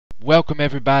Welcome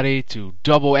everybody to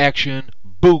Double Action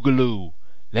Boogaloo.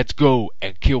 Let's go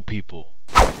and kill people.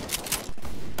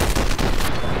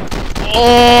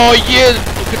 Oh yeah!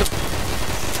 Look at him.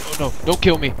 Oh no! Don't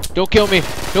kill me! Don't kill me!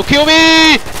 Don't kill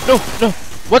me! No! No!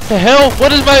 What the hell?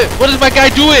 What is my guy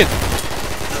doing?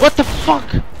 What the fuck?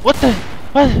 What the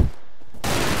what?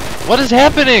 What is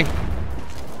happening?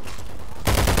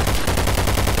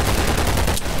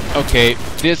 Okay,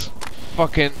 this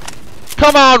fucking.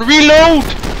 Come on, reload!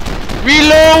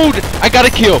 Reload! I gotta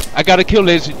kill,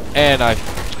 ladies. And alright,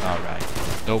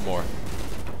 no more.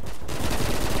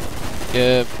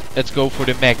 Let's go for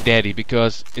the Mac Daddy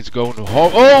because it's going to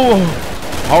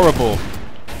horrible.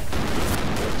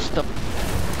 Stop.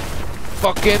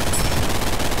 Fucking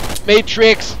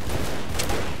Matrix.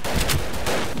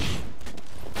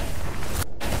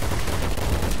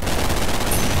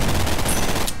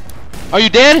 Are you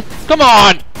dead? Come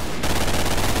on!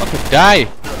 Fucking die!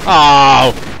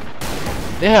 Oh!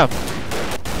 Damn!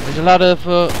 There's a lot of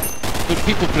good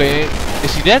people playing.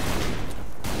 Is he dead?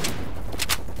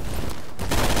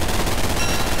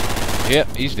 Yeah,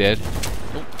 he's dead.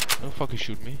 Oh, don't fucking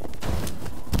shoot me.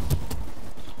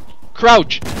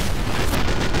 Crouch!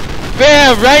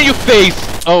 Bam! Right in your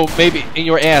face! Oh, maybe in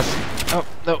your ass. Oh,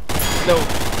 no. No.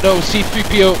 No,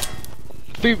 C3PO.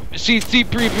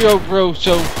 C3PO, bro,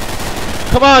 so...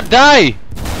 Come on, die!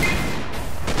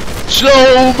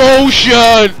 Slow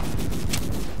motion!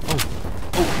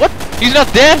 Oh, what? He's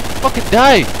not dead? Fucking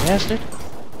die, bastard!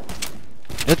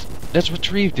 Let's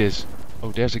retrieve this.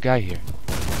 Oh, there's a guy here.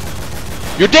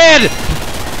 You're dead!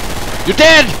 You're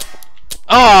dead!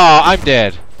 Oh, I'm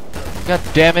dead. God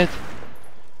damn it.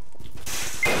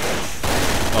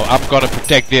 Oh, I'm gonna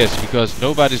protect this because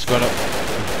nobody's gonna...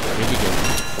 Here we go.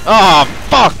 Oh,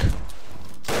 fuck!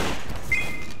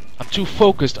 I'm too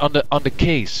focused on the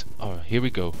case. Oh, here we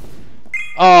go.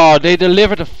 Oh, they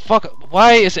delivered the fuck.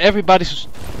 Why is everybody so...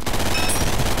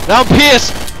 Now I'm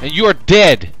pissed! And you are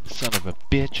dead, son of a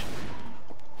bitch.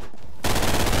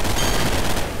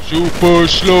 Super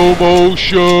slow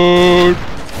motion!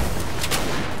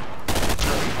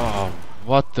 Oh,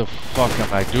 what the fuck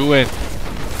am I doing?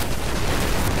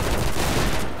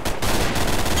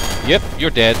 Yep,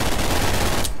 you're dead.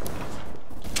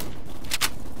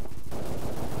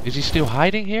 Is he still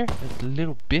hiding here? That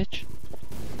little bitch?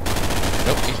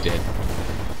 Nope, he's dead.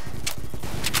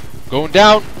 Going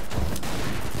down.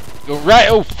 Going right.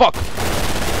 Oh, fuck.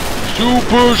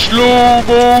 Super slow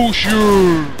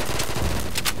motion.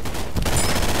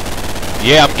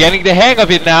 Yeah, I'm getting the hang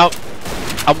of it now.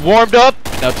 I'm warmed up.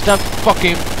 Now it's time to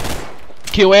fucking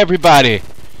kill everybody.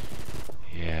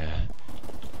 Yeah.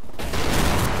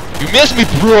 You missed me,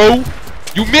 bro.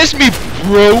 You missed me,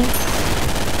 bro.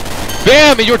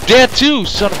 Bam, and you're dead too,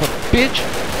 son of a bitch.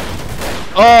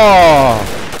 Oh.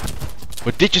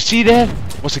 But did you see that?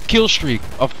 It was a kill streak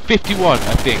of 51,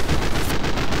 I think.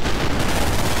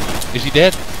 Is he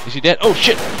dead? Is he dead? Oh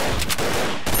shit.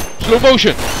 Slow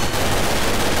motion.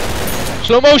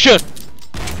 Slow motion.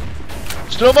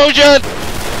 Slow motion.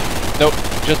 No,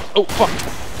 just... Oh, fuck.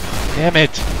 Damn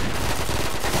it.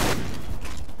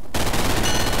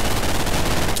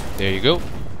 There you go.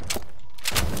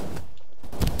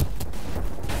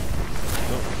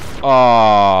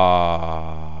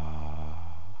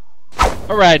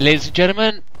 Alright, ladies and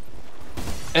gentlemen.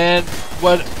 And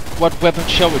what weapon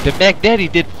shall we... The Mac Daddy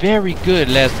did very good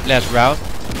last round.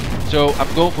 So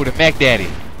I'm going for the Mac Daddy.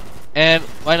 And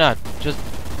why not? Just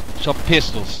some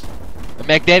pistols. The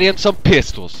Mac Daddy and some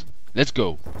pistols. Let's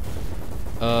go.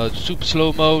 Super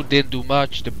slow mo didn't do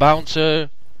much. The bouncer.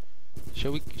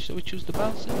 Shall we choose the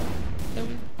bouncer? The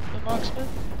marksman?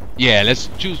 Yeah, let's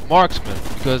choose marksman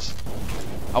because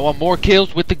I want more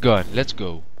kills with the gun. Let's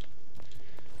go.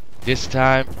 This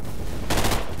time.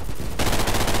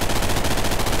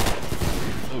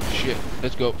 Oh shit.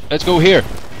 Let's go. Let's go here.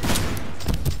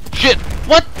 Shit.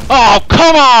 What? Oh,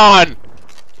 come on!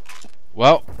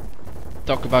 Well,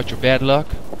 talk about your bad luck.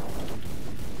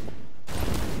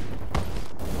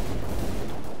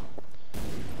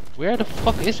 Where the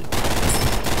fuck is it?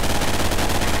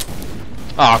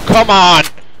 Oh, come on!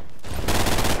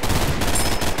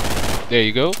 There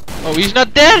you go. Oh, he's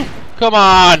not dead? Come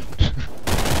on!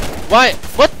 Why?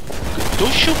 What?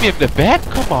 Don't shoot me in the back?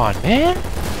 Come on, man!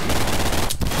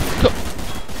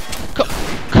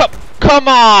 Come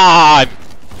on!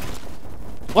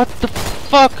 What the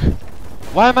fuck?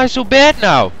 Why am I so bad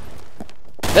now?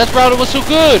 That round was so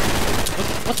good!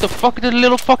 What the fuck is the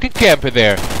little fucking camper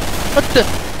there? What the...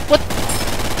 What?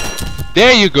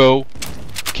 There you go!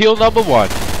 Kill number 1.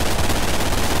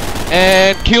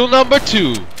 And kill number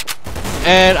 2.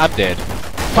 And I'm dead.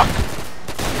 Fuck.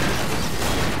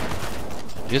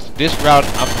 This round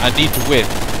I need to win.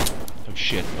 Oh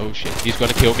shit, oh shit. He's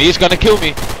gonna kill me, he's gonna kill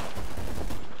me.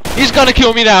 He's gonna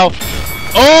kill me now.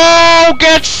 Oh,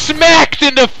 get smacked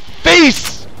in the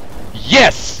face!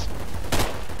 Yes!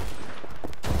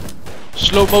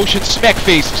 Slow motion smack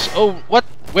faces. Oh, what?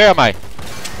 Where am I?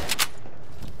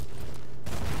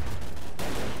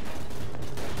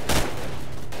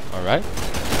 Alright.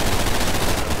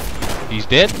 He's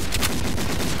dead.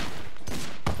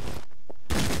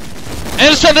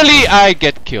 And suddenly I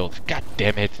get killed. God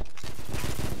damn it.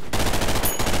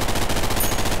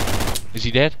 Is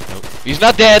he dead? No. He's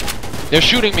not dead. They're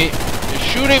shooting me. They're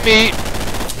shooting me.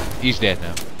 He's dead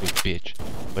now. Good bitch.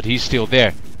 But he's still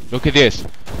there. Look at this.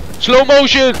 Slow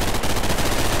motion.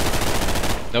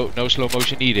 No, no slow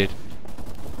motion needed.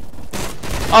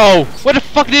 Oh, where the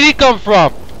fuck did he come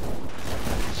from?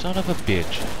 Son of a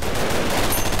bitch.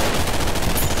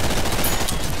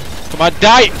 Come on,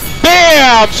 die.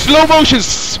 Bam! Slow motion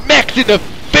smacked in the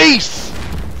face.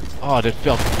 Oh, that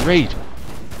felt great.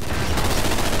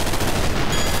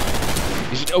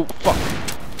 Is it? Oh, fuck.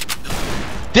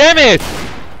 Damn it!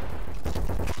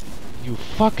 You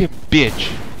fucking bitch.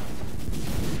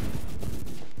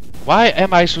 Why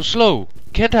am I so slow?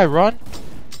 Can't I run?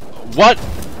 What?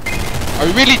 Are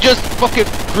you really just fucking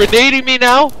grenading me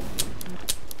now?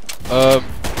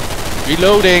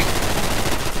 Reloading.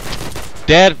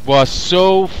 That was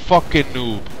so fucking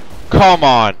noob. Come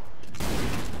on.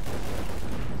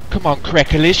 Come on,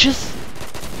 Crackalicious.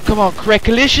 Come on,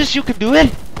 Crackalicious, you can do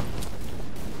it.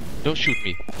 Don't shoot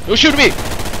me. Don't shoot me!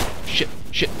 Shit,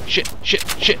 shit, shit, shit,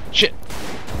 shit, shit.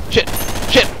 Shit,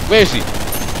 shit, where is he?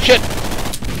 Shit.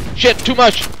 Shit, too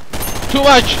much. Too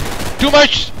much. Too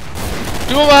much.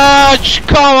 Too much.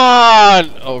 Come on.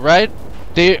 Alright.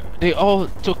 They all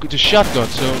took the shotgun,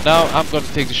 so now I'm gonna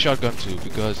take the shotgun too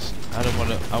because I don't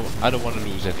wanna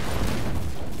lose it.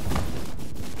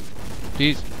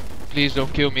 Please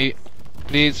don't kill me.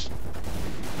 Please.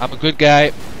 I'm a good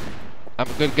guy. I'm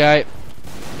a good guy.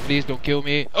 Please don't kill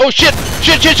me. Oh shit!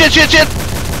 Shit, shit, shit, shit, shit!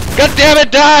 God damn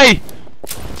it, die!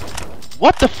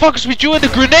 What the fuck is with you and the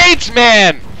grenades,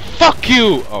 man? Fuck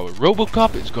you! Oh,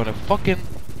 Robocop is gonna fucking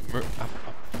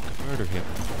murder him.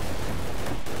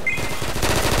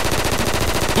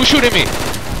 Who's shooting me?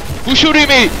 Who's shooting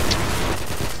me?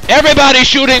 Everybody's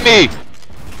shooting me!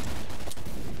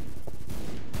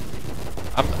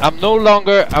 I'm no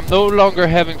longer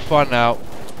having fun now.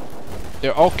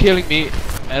 They're all killing me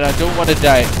and I don't want to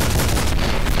die.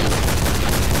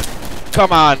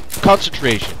 Come on,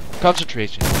 concentration.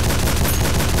 Concentration.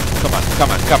 Come on,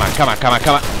 come on, come on, come on, come on,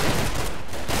 come on.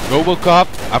 Robocop,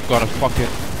 I'm gonna fucking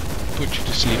put you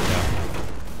to sleep now.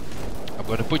 I'm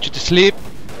gonna put you to sleep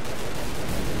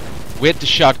with the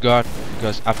shotgun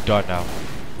because I'm done now.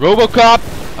 Robocop,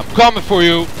 I'm coming for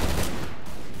you.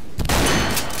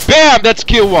 Bam! That's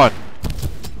kill one.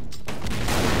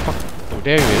 Fuck. Oh,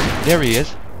 there he is. There he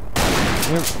is.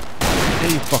 There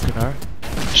you fucking are.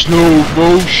 Slow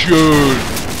motion.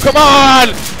 Come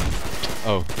on!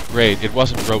 Oh, great. It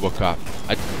wasn't Robocop.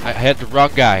 I had the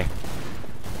wrong guy.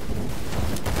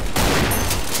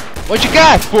 What you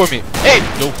got for me? Hey!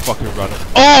 No fucking running.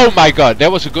 Oh my god,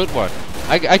 that was a good one.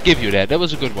 I give you that. That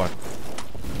was a good one.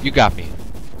 You got me.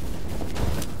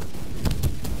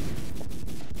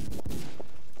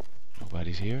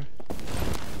 Nobody's here.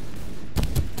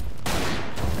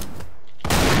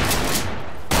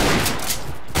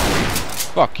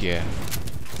 Fuck yeah.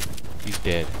 He's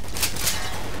dead.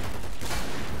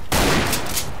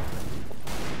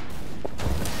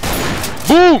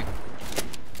 Boom!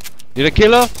 Did I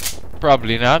kill her?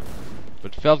 Probably not.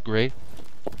 But felt great.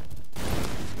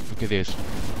 Look at this.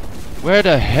 Where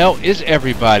the hell is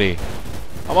everybody?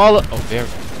 I'm all... Oh, there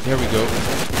we go.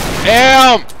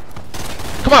 Bam!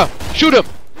 Come on! Shoot him!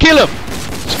 Kill him!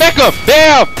 Smack him!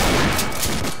 Bam!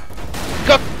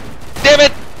 God damn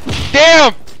it!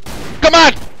 Damn! Come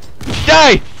on!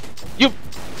 Die! You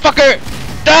fucker!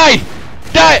 Die!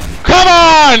 Die! Come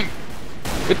on!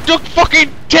 It took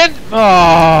fucking 10...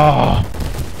 Oh.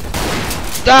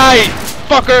 Die!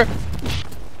 Fucker!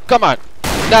 Come on!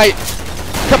 Die!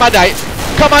 Come on, die!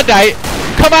 Come on, die!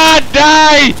 Come on,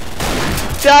 die!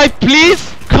 Die,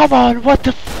 please! Come on, what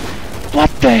the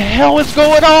hell is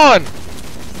going on?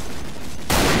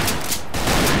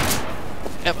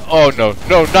 Oh no,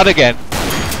 no, not again.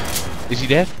 Is he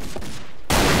dead?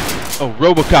 Oh,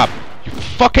 Robocop, you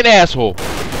fucking asshole.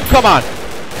 Come on.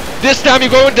 This time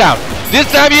you're going down.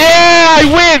 This time, yeah, I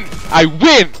win! I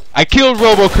win! I killed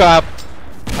Robocop.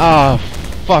 Ah, oh,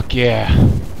 fuck yeah.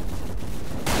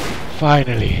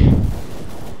 Finally.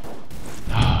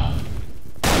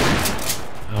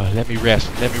 Oh, let me rest.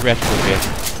 Let me rest for a bit.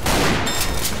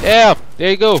 Yeah,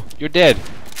 there you go. You're dead.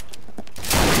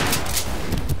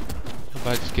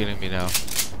 Nobody's killing me now.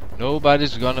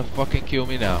 Nobody's gonna fucking kill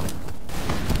me now.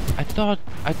 I thought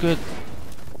I could...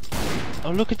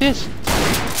 Oh, look at this.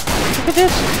 Look at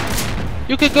this.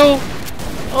 You could go...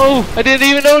 Oh, I didn't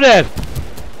even know that.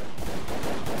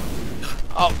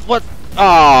 Oh, what?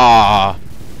 Ah.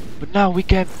 But now we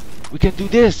can do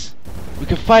this. We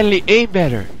can finally aim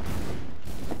better.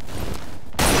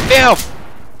 Bam!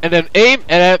 And then aim,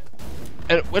 and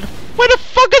where the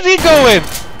fuck is he going?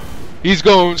 He's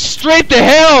going straight to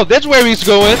hell. That's where he's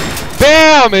going.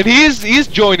 Bam! And he's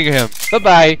joining him. Bye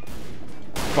bye.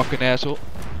 Fucking asshole.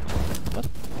 What?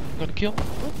 I'm gonna kill him?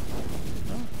 What?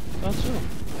 No, not so.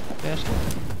 Asshole.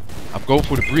 I'm going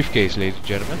for the briefcase, ladies and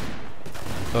gentlemen.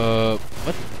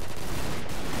 What?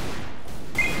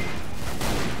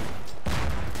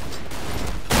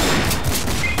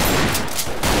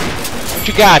 What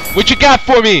you got? What you got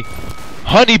for me?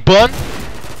 Honey bun?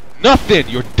 Nothing.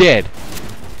 You're dead.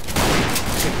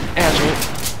 Asshole.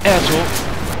 Asshole.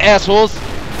 Assholes.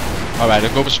 Alright,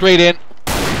 I'm going straight in.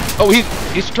 Oh,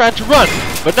 he's trying to run.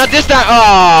 But not this time.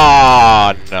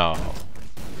 Oh, no.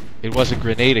 It was a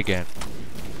grenade again.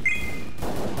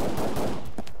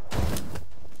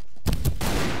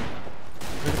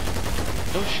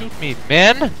 Don't shoot me,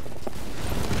 man.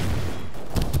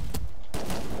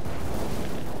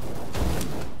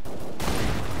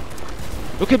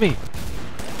 Look at me.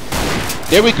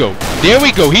 There we go. There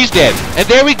we go. He's dead. And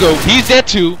there we go. He's dead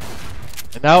too.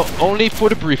 And now only for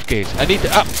the briefcase. I need to...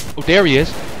 Oh, there he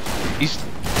is. He's...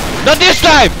 Not this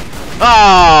time!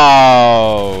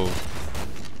 Oh!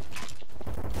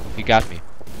 He got me.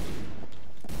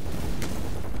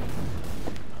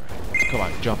 Alright. Come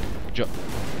on. Jump. Jump.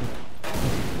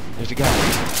 There's a guy.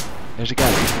 There's a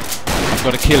guy. I'm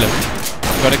gonna kill him.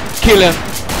 I'm gonna kill him.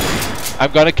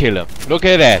 I'm gonna kill him. Look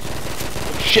at that.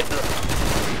 Shit.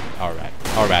 Alright.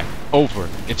 Alright. Over.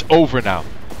 It's over now.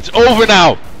 It's over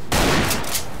now.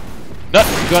 Not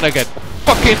gonna get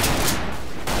fucking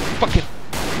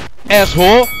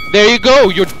asshole. There you go.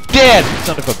 You're dead,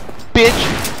 son of a bitch.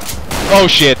 Oh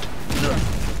shit.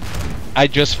 I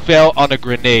just fell on a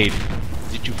grenade.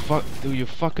 Do you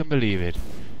fucking believe it?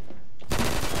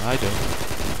 I don't.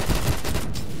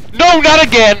 No, not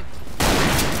again.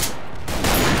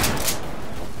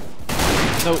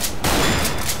 No.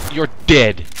 You're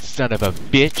dead, son of a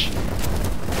bitch.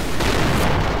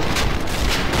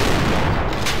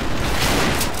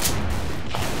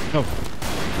 No.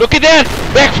 Look at that!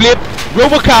 Backflip!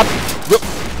 Robocop!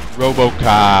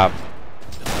 Robocop.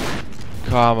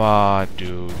 Come on,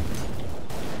 dude.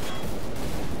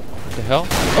 What the hell?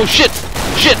 Oh shit!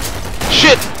 Shit!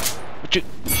 Shit! What you...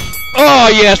 Oh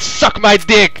yeah! Suck my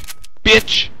dick!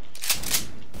 Bitch!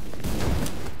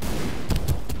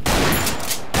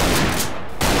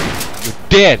 You're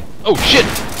dead! Oh shit!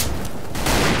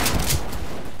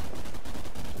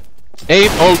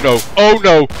 Aim! Oh no! Oh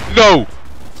no! No!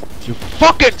 You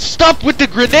fucking stop with the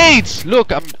grenades!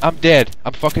 Look, I'm dead.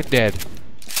 I'm fucking dead.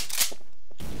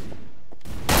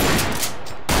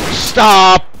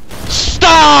 Stop!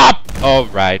 Stop!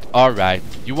 Alright, alright.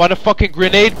 You wanna fucking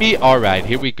grenade me? Alright,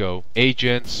 here we go.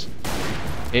 Agents.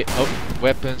 Oh,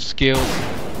 weapons, skills.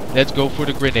 Let's go for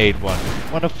the grenade one.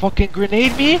 Wanna fucking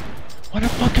grenade me? Wanna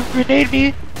fucking grenade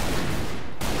me?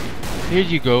 Here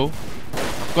you go.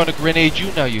 I'm gonna grenade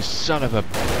you now, you son of a...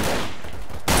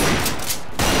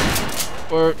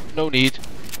 Or no need.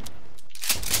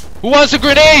 Who wants a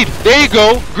grenade? There you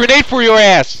go. Grenade for your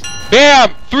ass.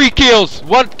 Bam! 3 kills.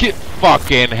 1 kill.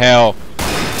 Fucking hell.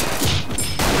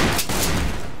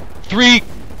 3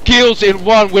 kills in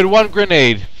one with 1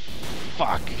 grenade.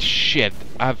 Fuck. Shit.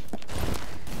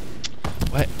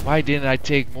 Why didn't I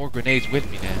take more grenades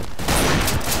with me, man?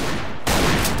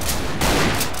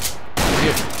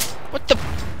 Here. What the?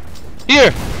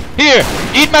 Here. Here.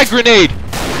 Eat my grenade.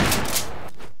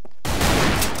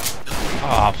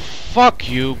 Ah, fuck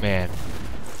you, man.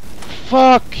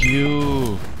 Fuck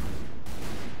you.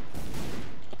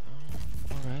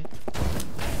 Alright.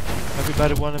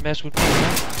 Everybody wanna mess with me,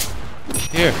 huh?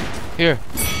 Here, here.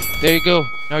 There you go.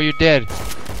 Now you're dead.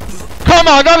 Come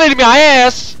on, not letting my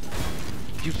ass!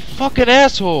 You fucking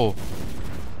asshole.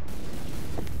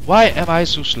 Why am I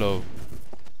so slow?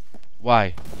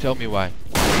 Why? Tell me why.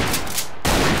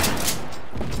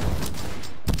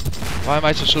 Why am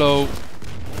I so slow?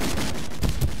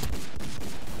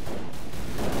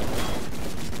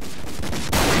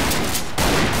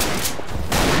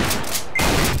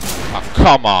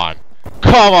 Come on!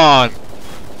 Come on!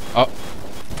 Oh,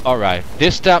 alright.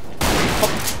 This time... Oh,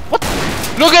 what?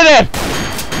 Look at that!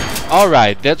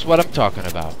 Alright, that's what I'm talking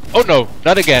about. Oh no,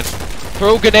 not again.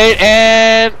 Throw grenade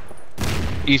and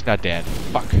he's not dead.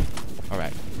 Fuck.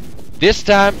 Alright. This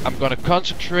time I'm gonna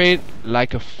concentrate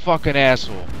like a fucking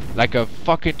asshole. Like a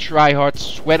fucking tryhard,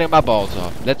 sweating my balls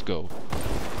off. Let's go.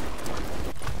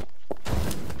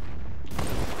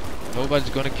 Nobody's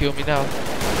gonna kill me now.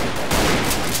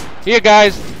 Here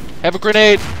guys, have a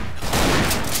grenade.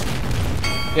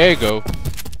 There you go.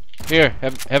 Here,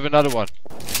 have another one.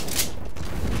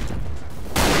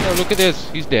 Oh, look at this.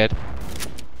 He's dead.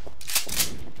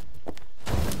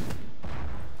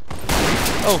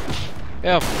 Oh,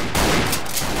 yeah.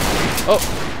 Oh,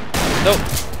 no.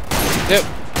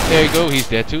 There you go. He's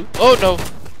dead too. Oh no.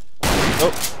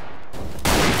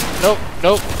 Nope.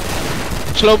 Nope.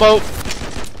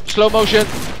 Slow motion.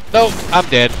 No, I'm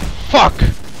dead. Fuck.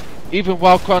 Even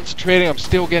while concentrating, I'm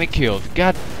still getting killed.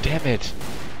 God damn it.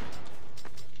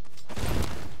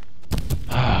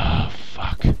 Ah,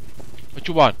 fuck. What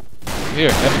you want?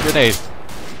 Here, have a grenade.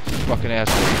 Fucking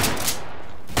asshole.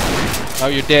 Now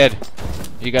you're dead.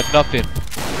 You got nothing.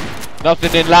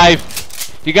 Nothing in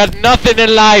life. You got nothing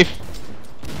in life.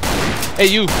 Hey,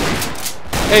 you.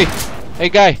 Hey,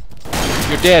 guy.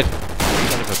 You're dead.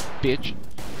 Son of a bitch.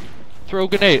 Throw a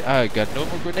grenade. I got no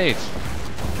more grenades.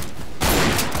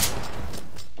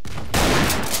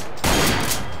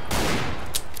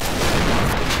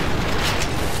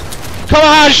 Come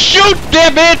on, shoot,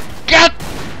 damn it! God.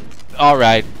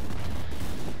 Alright.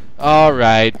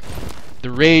 Alright. The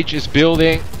rage is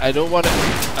building. I don't wanna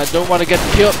get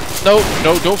killed. No,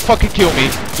 don't fucking kill me.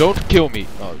 Don't kill me.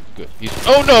 Oh, good.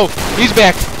 Oh no! He's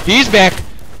back! He's back!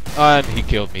 And he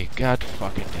killed me. God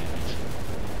fucking damn it.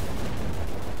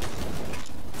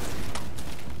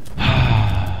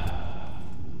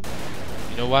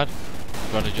 You know what?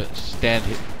 I'm gonna just stand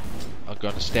here. I'm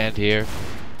gonna stand here.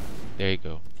 There you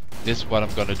go. This is what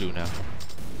I'm gonna do now.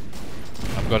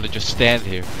 I'm gonna just stand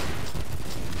here.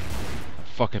 I'm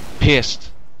fucking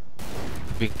pissed.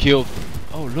 I've been killed.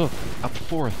 Oh look, I'm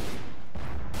fourth.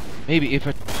 Maybe if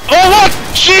I... Oh what?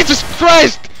 Jesus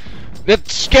Christ! That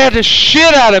scared the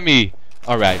shit out of me!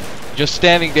 Alright, just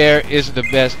standing there isn't the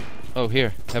best. Oh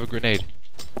here, have a grenade.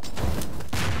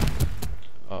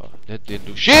 Oh, that didn't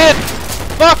do shit!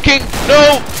 Fucking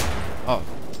no! Oh,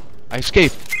 I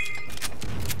escaped.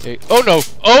 Hey, oh no!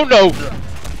 Oh no!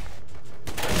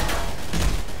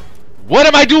 What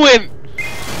am I doing?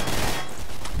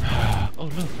 Oh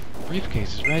look,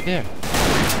 briefcase is right there.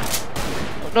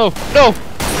 Oh, no! No!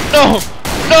 No!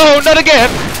 No! Not again!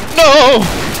 No!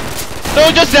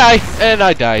 No! Just die! And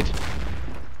I died.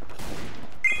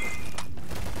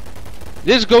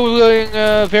 This is going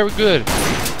very good.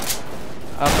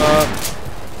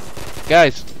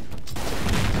 Guys,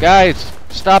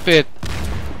 stop it.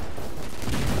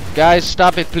 Guys,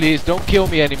 stop it, please. Don't kill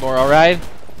me anymore, alright?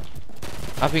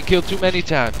 I've been killed too many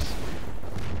times.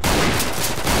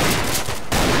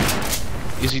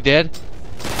 Is he dead?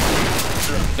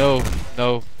 No,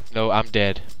 I'm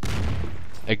dead.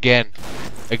 Again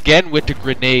with the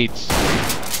grenades.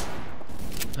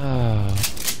 Ah,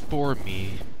 poor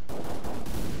me.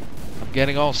 I'm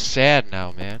getting all sad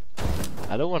now, man.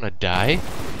 I don't want to die.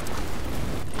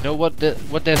 You know what that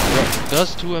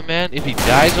does to a man if he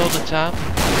dies all the time?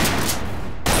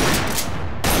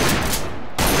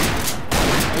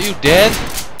 Are you dead?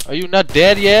 Are you not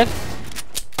dead yet?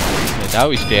 And now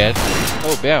he's dead.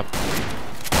 Oh, bam.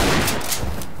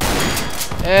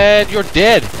 And you're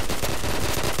dead.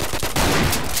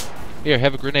 Here,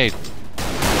 have a grenade.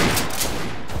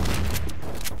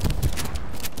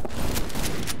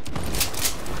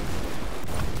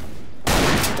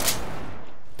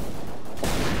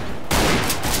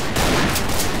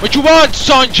 What you want,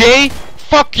 Sanjay?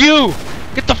 Fuck you!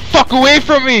 Get the fuck away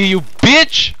from me, you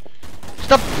bitch!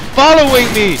 Stop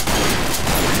following me!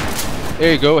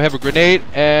 There you go, have a grenade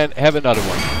and have another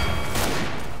one.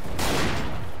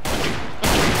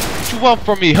 What you want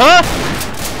from me, huh?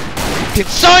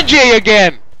 It's Sanjay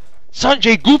again!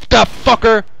 Sanjay Gupta,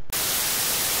 fucker!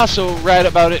 Also right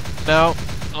about it now.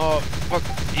 Oh, fuck,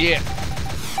 yeah.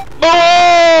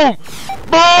 Boom!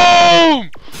 Boom!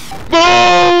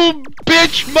 Boom!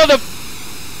 Bitch, mother...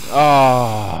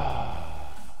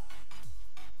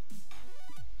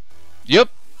 Yep.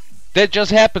 That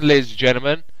just happened, ladies and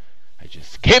gentlemen. I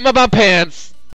just came up my pants.